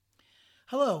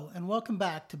Hello, and welcome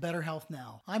back to Better Health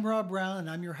Now. I'm Rob Brown, and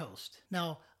I'm your host.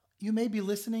 Now, you may be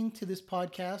listening to this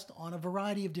podcast on a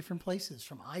variety of different places,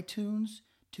 from iTunes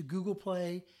to Google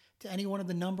Play to any one of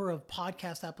the number of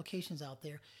podcast applications out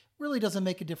there. It really doesn't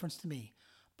make a difference to me.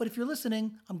 But if you're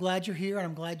listening, I'm glad you're here, and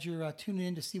I'm glad you're tuning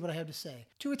in to see what I have to say.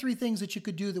 2 or 3 things that you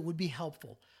could do that would be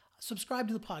helpful. Subscribe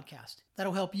to the podcast.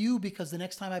 That'll help you because the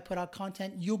next time I put out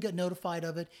content, you'll get notified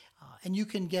of it, and you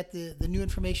can get the new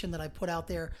information that I put out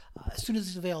there as soon as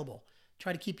it's available.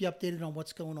 Try to keep you updated on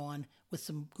what's going on with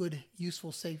some good,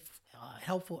 useful, safe,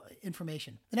 helpful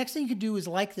information. The next thing you can do is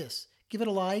like this. Give it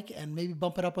a like and maybe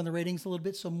bump it up on the ratings a little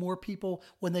bit so more people,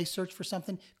 when they search for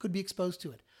something, could be exposed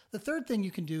to it. The third thing you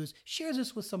can do is share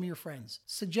this with some of your friends.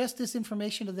 Suggest this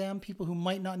information to them, people who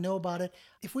might not know about it.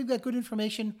 If we've got good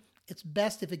information, it's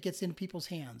best if it gets into people's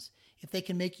hands, if they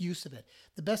can make use of it.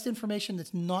 The best information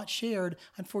that's not shared,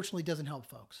 unfortunately, doesn't help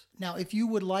folks. Now, if you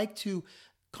would like to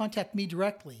contact me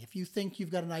directly, if you think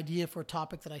you've got an idea for a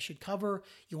topic that I should cover,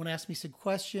 you want to ask me some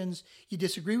questions, you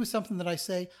disagree with something that I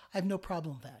say, I have no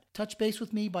problem with that. Touch base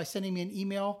with me by sending me an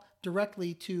email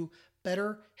directly to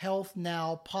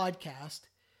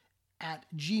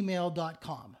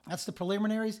betterhealthnowpodcast@gmail.com. That's the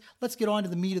preliminaries. Let's get on to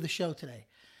the meat of the show today.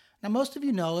 Now, most of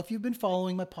you know, if you've been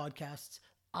following my podcasts,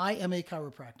 I am a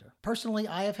chiropractor. Personally,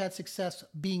 I have had success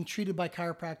being treated by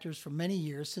chiropractors for many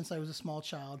years since I was a small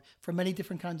child for many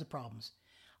different kinds of problems.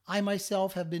 I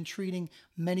myself have been treating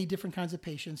many different kinds of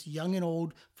patients, young and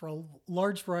old, for a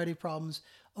large variety of problems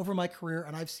over my career,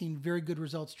 and I've seen very good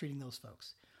results treating those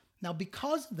folks. Now,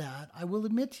 because of that, I will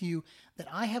admit to you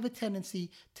that I have a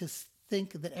tendency to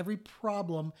think that every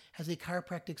problem has a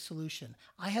chiropractic solution.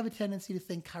 I have a tendency to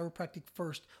think chiropractic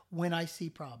first when I see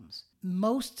problems.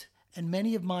 Most and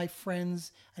many of my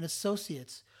friends and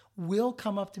associates will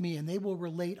come up to me and they will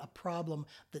relate a problem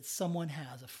that someone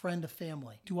has, a friend, a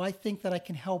family. Do I think that I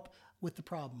can help with the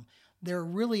problem? They're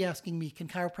really asking me, can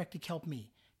chiropractic help me?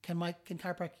 Can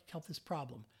chiropractic help this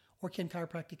problem? Or can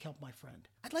chiropractic help my friend?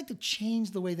 I'd like to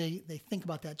change the way they think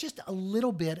about that just a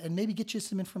little bit and maybe get you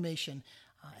some information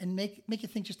and make you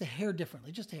think just a hair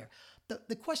differently, just a hair.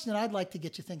 The question that I'd like to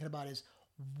get you thinking about is,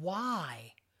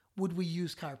 why would we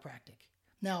use chiropractic?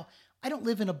 Now, I don't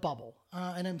live in a bubble,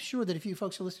 and I'm sure that if you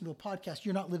folks are listening to a podcast,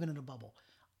 you're not living in a bubble.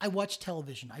 I watch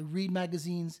television, I read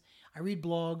magazines, I read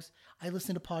blogs, I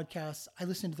listen to podcasts, I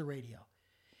listen to the radio.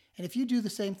 And if you do the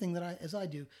same thing as I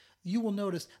do, you will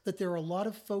notice that there are a lot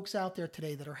of folks out there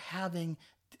today that are having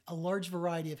a large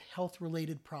variety of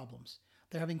health-related problems.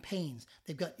 They're having pains.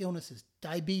 They've got illnesses,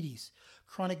 diabetes,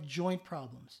 chronic joint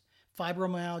problems,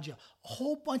 fibromyalgia, a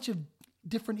whole bunch of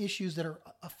different issues that are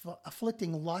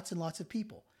afflicting lots and lots of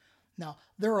people. Now,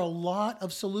 there are a lot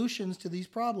of solutions to these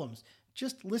problems.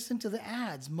 Just listen to the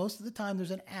ads. Most of the time,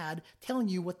 there's an ad telling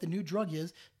you what the new drug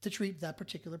is to treat that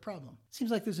particular problem.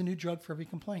 Seems like there's a new drug for every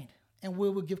complaint. And we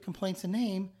will give complaints a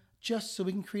name just so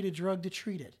we can create a drug to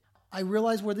treat it. I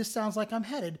realize where this sounds like I'm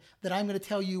headed, that I'm going to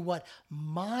tell you what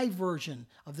my version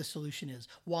of the solution is,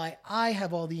 why I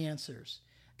have all the answers.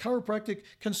 Chiropractic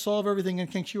can solve everything and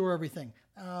can cure everything.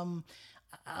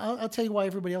 I'll tell you why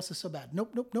everybody else is so bad.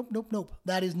 Nope.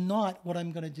 That is not what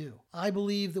I'm going to do. I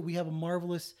believe that we have a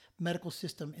marvelous medical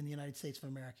system in the United States of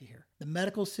America here. The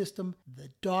medical system,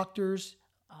 the doctors,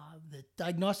 the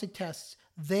diagnostic tests,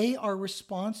 they are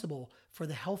responsible for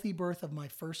the healthy birth of my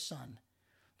first son,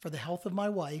 for the health of my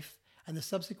wife, and the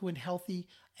subsequent healthy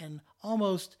and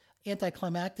almost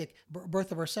anticlimactic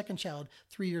birth of our second child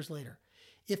 3 years later.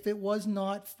 If it was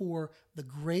not for the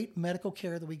great medical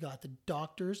care that we got, the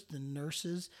doctors, the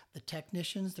nurses, the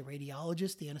technicians, the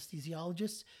radiologists, the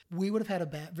anesthesiologists, we would have had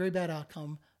a very bad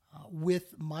outcome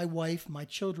with my wife, my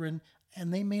children,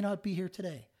 and they may not be here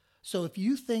today. So if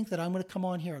you think that I'm going to come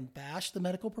on here and bash the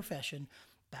medical profession,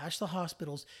 bash the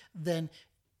hospitals, then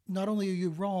not only are you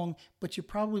wrong, but you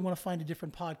probably want to find a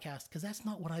different podcast, because that's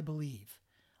not what I believe.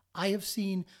 I have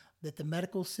seen that the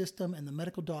medical system and the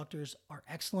medical doctors are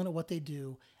excellent at what they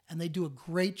do, and they do a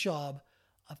great job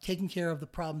of taking care of the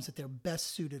problems that they're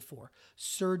best suited for.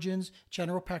 Surgeons,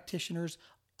 general practitioners,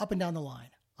 up and down the line.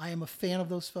 I am a fan of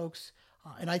those folks,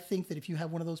 and I think that if you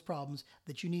have one of those problems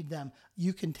that you need them,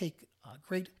 you can take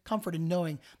great comfort in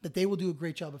knowing that they will do a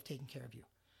great job of taking care of you.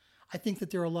 I think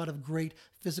that there are a lot of great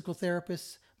physical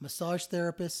therapists, massage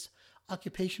therapists,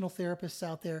 occupational therapists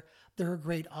out there. There are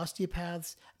great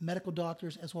osteopaths, medical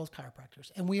doctors, as well as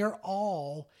chiropractors. And we are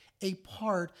all a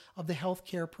part of the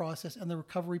healthcare process and the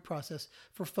recovery process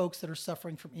for folks that are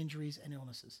suffering from injuries and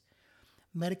illnesses.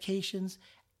 Medications,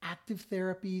 active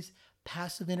therapies,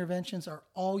 passive interventions are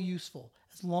all useful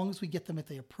as long as we get them at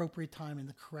the appropriate time in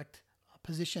the correct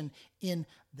position in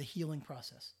the healing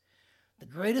process. The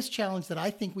greatest challenge that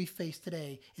I think we face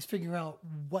today is figuring out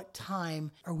what time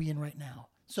are we in right now.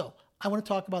 So I want to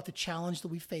talk about the challenge that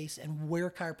we face and where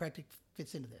chiropractic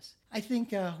fits into this. I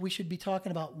think we should be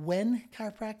talking about when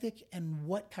chiropractic and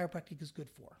what chiropractic is good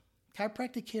for.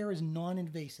 Chiropractic care is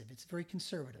non-invasive. It's very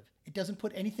conservative. It doesn't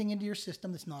put anything into your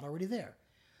system that's not already there.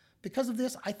 Because of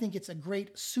this, I think it's a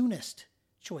great soonest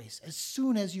choice. As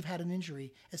soon as you've had an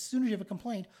injury, as soon as you have a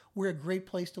complaint, we're a great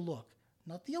place to look.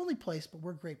 Not the only place, but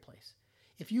we're a great place.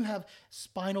 If you have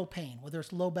spinal pain, whether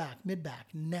it's low back, mid back,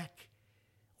 neck,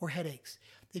 or headaches,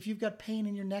 if you've got pain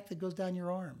in your neck that goes down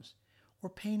your arms, or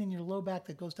pain in your low back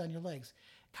that goes down your legs,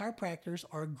 chiropractors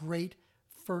are a great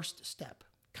first step.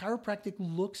 Chiropractic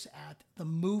looks at the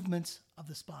movements of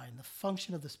the spine, the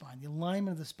function of the spine, the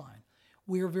alignment of the spine.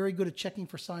 We are very good at checking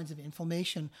for signs of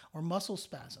inflammation or muscle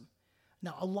spasm.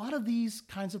 Now, a lot of these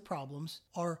kinds of problems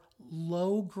are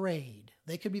low grade.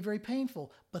 They could be very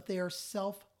painful, but they are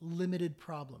self-limited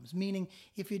problems, meaning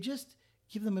if you just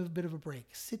give them a bit of a break,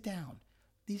 sit down,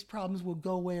 these problems will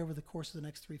go away over the course of the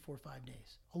next 3, 4, 5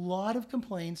 days. A lot of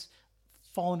complaints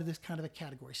fall into this kind of a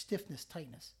category: stiffness,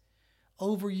 tightness,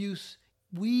 overuse.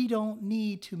 We don't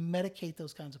need to medicate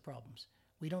those kinds of problems.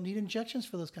 We don't need injections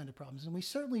for those kinds of problems, and we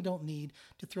certainly don't need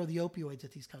to throw the opioids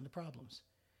at these kinds of problems.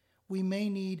 We may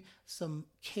need some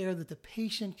care that the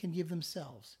patient can give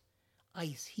themselves: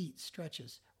 ice, heat,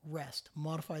 stretches, rest,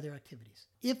 modify their activities.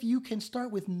 If you can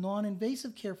start with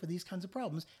non-invasive care for these kinds of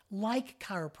problems, like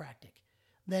chiropractic,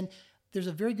 then there's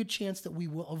a very good chance that we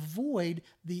will avoid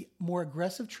the more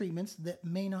aggressive treatments that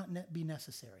may not be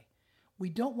necessary. We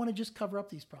don't want to just cover up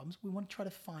these problems. We want to try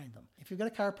to find them. If you've got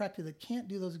a chiropractor that can't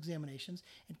do those examinations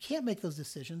and can't make those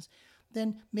decisions,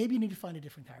 then maybe you need to find a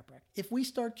different chiropractor. If we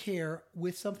start care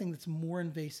with something that's more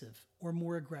invasive or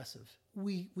more aggressive,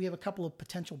 we have a couple of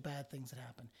potential bad things that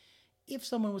happen. If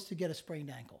someone was to get a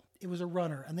sprained ankle, it was a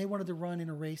runner, and they wanted to run in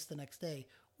a race the next day,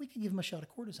 we could give them a shot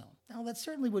of cortisone. Now, that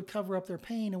certainly would cover up their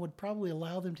pain and would probably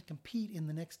allow them to compete in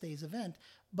the next day's event,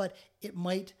 but it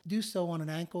might do so on an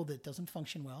ankle that doesn't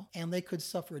function well, and they could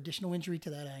suffer additional injury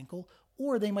to that ankle,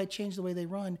 or they might change the way they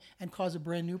run and cause a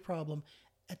brand new problem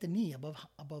at the knee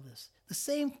above this. The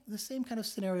same kind of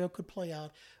scenario could play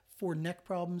out for neck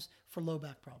problems, for low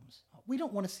back problems. We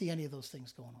don't want to see any of those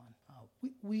things going on.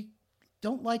 We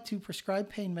don't like to prescribe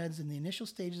pain meds in the initial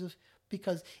stages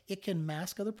because it can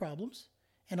mask other problems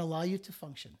and allow you to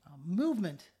function.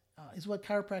 Movement is what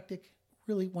chiropractic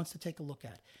really wants to take a look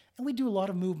at. And we do a lot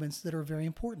of movements that are very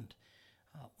important.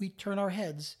 We turn our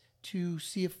heads to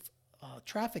see if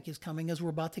traffic is coming as we're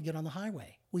about to get on the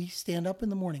highway. We stand up in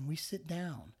the morning. We sit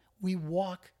down. We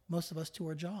walk, most of us, to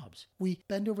our jobs. We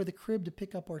bend over the crib to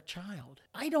pick up our child.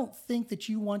 I don't think that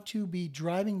you want to be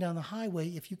driving down the highway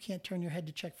if you can't turn your head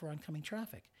to check for oncoming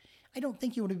traffic. I don't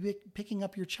think you want to be picking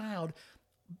up your child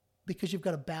because you've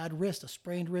got a bad wrist, a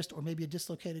sprained wrist, or maybe a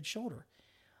dislocated shoulder.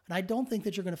 And I don't think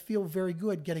that you're going to feel very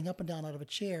good getting up and down out of a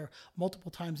chair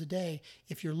multiple times a day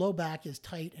if your low back is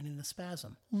tight and in a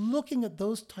spasm. Looking at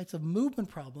those types of movement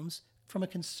problems from a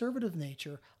conservative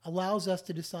nature allows us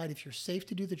to decide if you're safe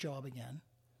to do the job again,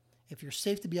 if you're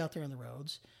safe to be out there on the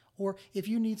roads, or if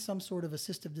you need some sort of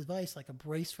assistive device like a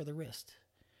brace for the wrist.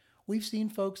 We've seen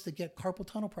folks that get carpal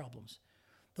tunnel problems.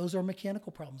 Those are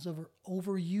mechanical problems,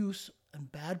 overuse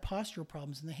and bad postural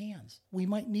problems in the hands. We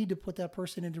might need to put that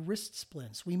person into wrist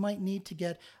splints. We might need to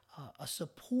get a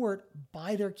support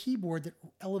by their keyboard that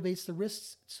elevates the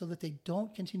wrists so that they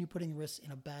don't continue putting the wrists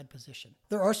in a bad position.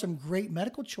 There are some great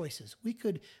medical choices. We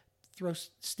could throw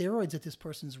steroids at this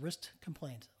person's wrist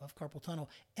complaint of carpal tunnel,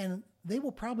 and they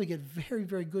will probably get very,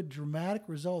 very good dramatic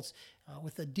results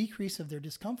with a decrease of their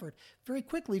discomfort very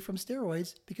quickly from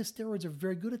steroids, because steroids are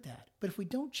very good at that. But if we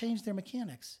don't change their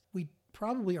mechanics, we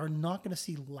probably are not going to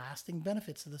see lasting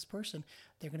benefits to this person.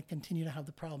 They're going to continue to have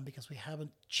the problem because we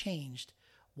haven't changed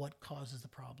what causes the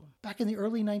problem. Back in the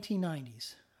early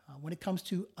 1990s, when it comes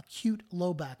to acute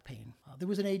low back pain, there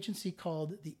was an agency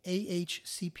called the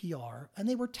AHCPR, and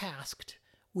they were tasked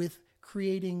with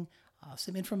creating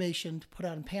some information to put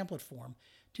out in pamphlet form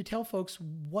to tell folks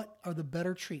what are the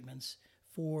better treatments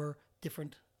for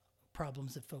different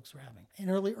problems that folks were having. In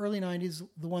early 90s,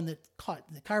 the one that caught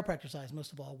the chiropractor's eyes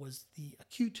most of all was the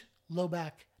acute low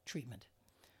back treatment.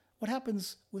 What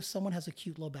happens when someone has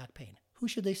acute low back pain? Who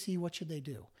should they see? What should they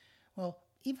do? Well,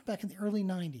 even back in the early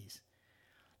 90s,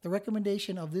 the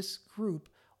recommendation of this group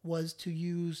was to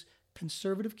use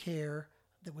conservative care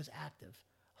that was active.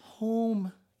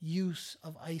 Home use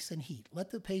of ice and heat.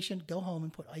 Let the patient go home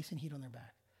and put ice and heat on their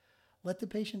back. Let the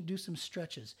patient do some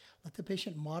stretches. Let the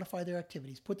patient modify their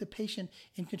activities. Put the patient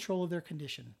in control of their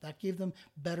condition. That gave them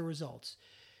better results.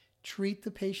 Treat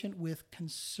the patient with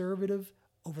conservative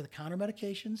over-the-counter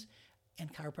medications,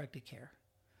 and chiropractic care.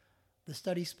 The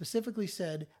study specifically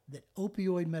said that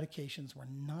opioid medications were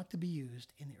not to be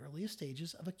used in the earliest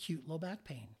stages of acute low back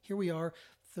pain. Here we are,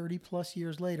 30 plus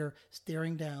years later,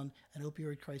 staring down an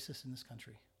opioid crisis in this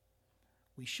country.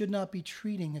 We should not be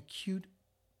treating acute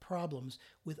problems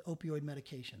with opioid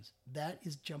medications. That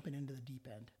is jumping into the deep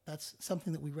end. That's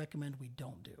something that we recommend we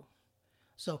don't do.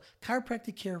 So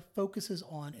chiropractic care focuses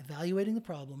on evaluating the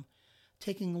problem,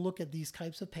 taking a look at these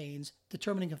types of pains,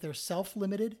 determining if they're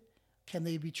self-limited. Can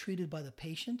they be treated by the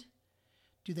patient?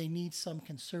 Do they need some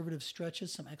conservative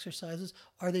stretches, some exercises?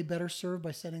 Are they better served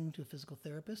by sending them to a physical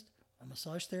therapist, a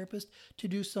massage therapist, to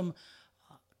do some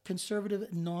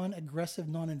conservative, non-aggressive,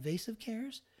 non-invasive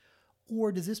cares?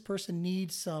 Or does this person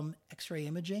need some X-ray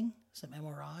imaging, some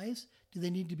MRIs? Do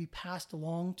they need to be passed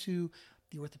along to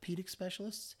the orthopedic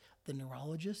specialists, the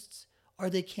neurologists? Are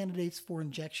they candidates for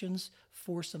injections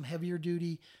for some heavier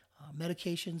duty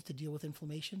medications to deal with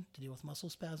inflammation, to deal with muscle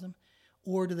spasm?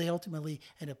 Or do they ultimately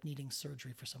end up needing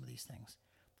surgery for some of these things?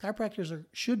 Chiropractors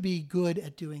should be good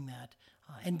at doing that,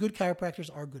 and good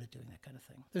chiropractors are good at doing that kind of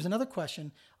thing. There's another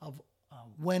question of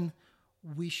when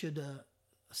we should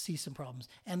see some problems,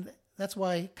 and that's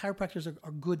why chiropractors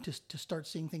are good to start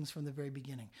seeing things from the very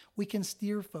beginning. We can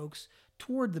steer folks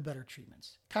toward the better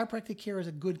treatments. Chiropractic care is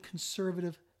a good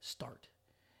conservative start.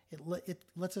 It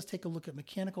lets us take a look at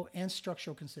mechanical and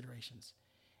structural considerations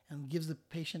and gives the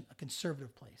patient a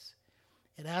conservative place.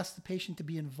 It asks the patient to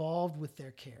be involved with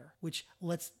their care, which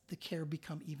lets the care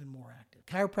become even more active.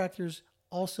 Chiropractors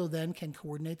also then can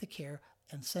coordinate the care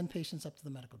and send patients up to the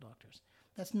medical doctors.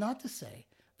 That's not to say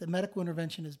that medical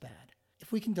intervention is bad.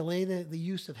 If we can delay the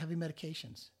use of heavy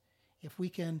medications, if we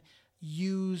can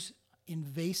use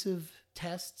invasive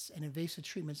tests and invasive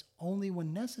treatments only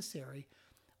when necessary,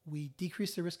 we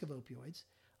decrease the risk of opioids,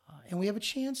 and we have a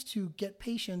chance to get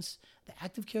patients the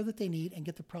active care that they need and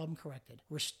get the problem corrected.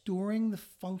 Restoring the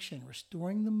function,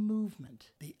 restoring the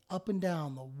movement, the up and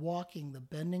down, the walking, the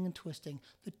bending and twisting,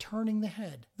 the turning the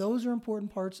head. Those are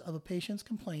important parts of a patient's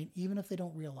complaint, even if they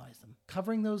don't realize them.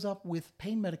 Covering those up with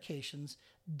pain medications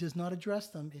does not address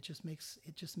them. It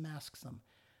just masks them.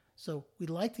 So we'd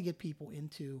like to get people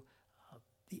into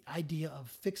the idea of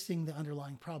fixing the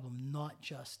underlying problem, not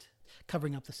just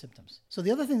covering up the symptoms. So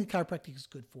the other thing that chiropractic is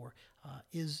good for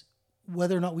is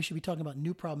whether or not we should be talking about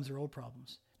new problems or old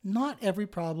problems. Not every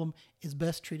problem is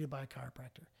best treated by a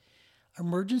chiropractor.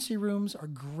 Emergency rooms are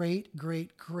great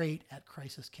at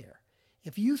crisis care.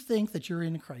 If you think that you're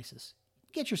in a crisis,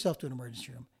 get yourself to an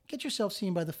emergency room. Get yourself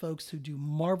seen by the folks who do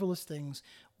marvelous things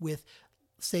with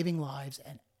saving lives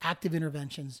and active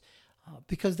interventions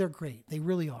because they're great. They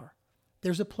really are.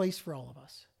 There's a place for all of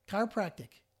us. Chiropractic,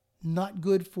 not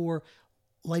good for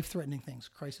life-threatening things,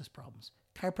 crisis problems.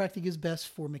 Chiropractic is best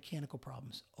for mechanical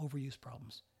problems, overuse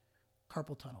problems,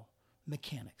 carpal tunnel,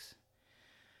 mechanics.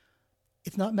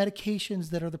 It's not medications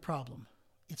that are the problem.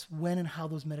 It's when and how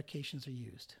those medications are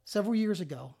used. Several years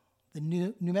ago, the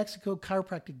New Mexico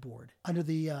Chiropractic Board, under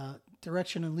the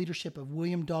direction and leadership of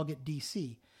William Doggett,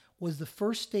 D.C., was the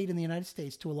first state in the United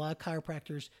States to allow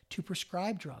chiropractors to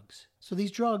prescribe drugs. So these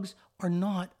drugs are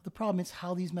not the problem, it's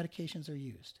how these medications are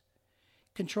used.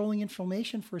 Controlling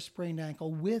inflammation for a sprained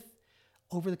ankle with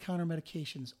over-the-counter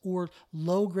medications or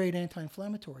low-grade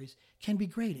anti-inflammatories can be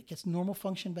great. It gets normal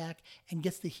function back and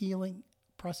gets the healing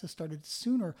process started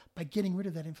sooner by getting rid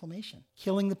of that inflammation.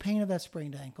 Killing the pain of that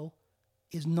sprained ankle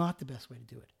is not the best way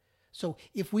to do it. So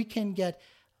if we can get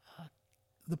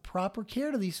the proper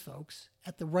care to these folks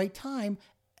at the right time,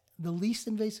 the least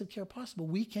invasive care possible,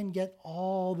 we can get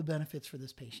all the benefits for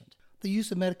this patient. The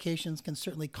use of medications can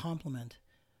certainly complement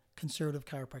conservative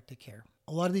chiropractic care.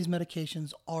 A lot of these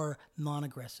medications are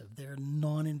non-aggressive. They're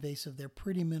non-invasive. They're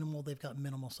pretty minimal. They've got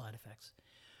minimal side effects.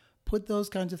 Put those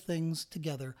kinds of things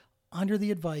together under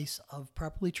the advice of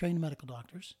properly trained medical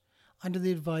doctors, under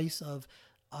the advice of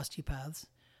osteopaths,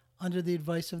 under the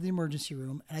advice of the emergency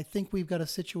room, and I think we've got a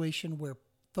situation where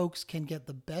folks can get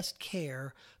the best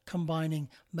care combining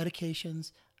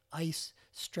medications, ice,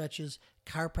 stretches,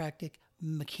 chiropractic,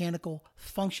 mechanical,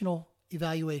 functional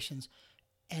evaluations,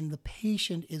 and the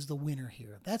patient is the winner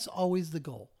here. That's always the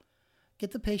goal.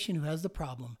 Get the patient who has the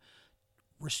problem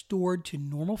restored to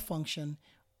normal function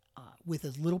with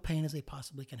as little pain as they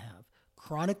possibly can have.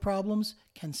 Chronic problems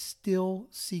can still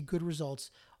see good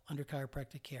results under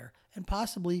chiropractic care and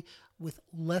possibly with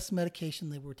less medication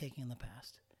than they were taking in the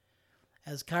past.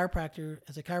 As a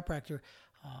chiropractor,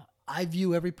 I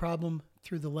view every problem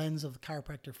through the lens of the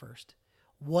chiropractor first.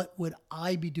 What would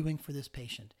I be doing for this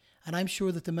patient? And I'm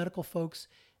sure that the medical folks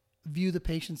view the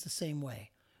patients the same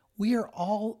way. We are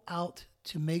all out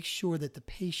to make sure that the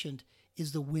patient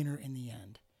is the winner in the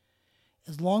end.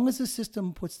 As long as the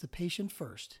system puts the patient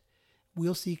first,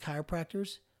 we'll see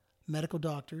chiropractors, medical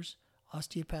doctors,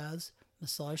 osteopaths,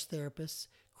 massage therapists,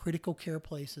 critical care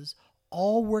places,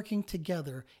 all working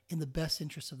together in the best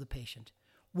interest of the patient.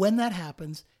 When that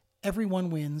happens, everyone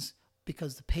wins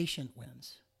because the patient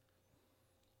wins.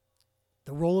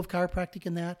 The role of chiropractic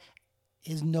in that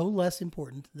is no less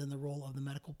important than the role of the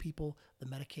medical people, the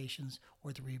medications,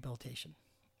 or the rehabilitation.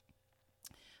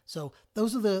 So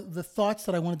those are the thoughts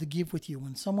that I wanted to give with you.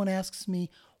 When someone asks me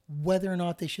whether or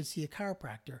not they should see a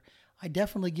chiropractor, I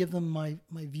definitely give them my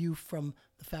view from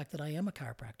the fact that I am a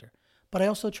chiropractor. But I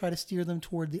also try to steer them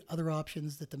toward the other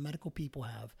options that the medical people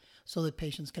have so that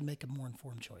patients can make a more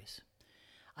informed choice.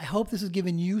 I hope this has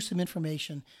given you some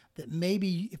information that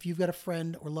maybe if you've got a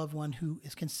friend or loved one who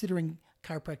is considering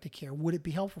chiropractic care, would it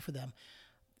be helpful for them?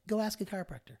 Go ask a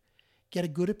chiropractor. Get a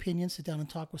good opinion, sit down and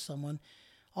talk with someone.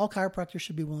 All chiropractors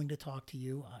should be willing to talk to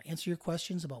you, answer your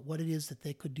questions about what it is that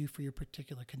they could do for your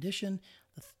particular condition,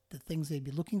 the things they'd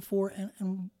be looking for,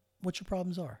 and what your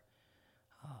problems are.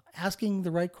 Asking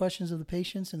the right questions of the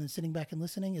patients and then sitting back and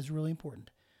listening is really important.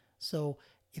 So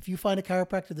if you find a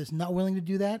chiropractor that's not willing to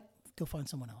do that, go find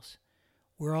someone else.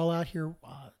 We're all out here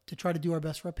to try to do our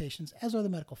best for our patients, as are the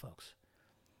medical folks.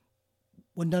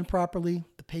 When done properly,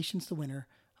 the patient's the winner,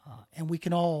 and we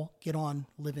can all get on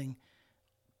living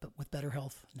but with better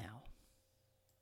health now.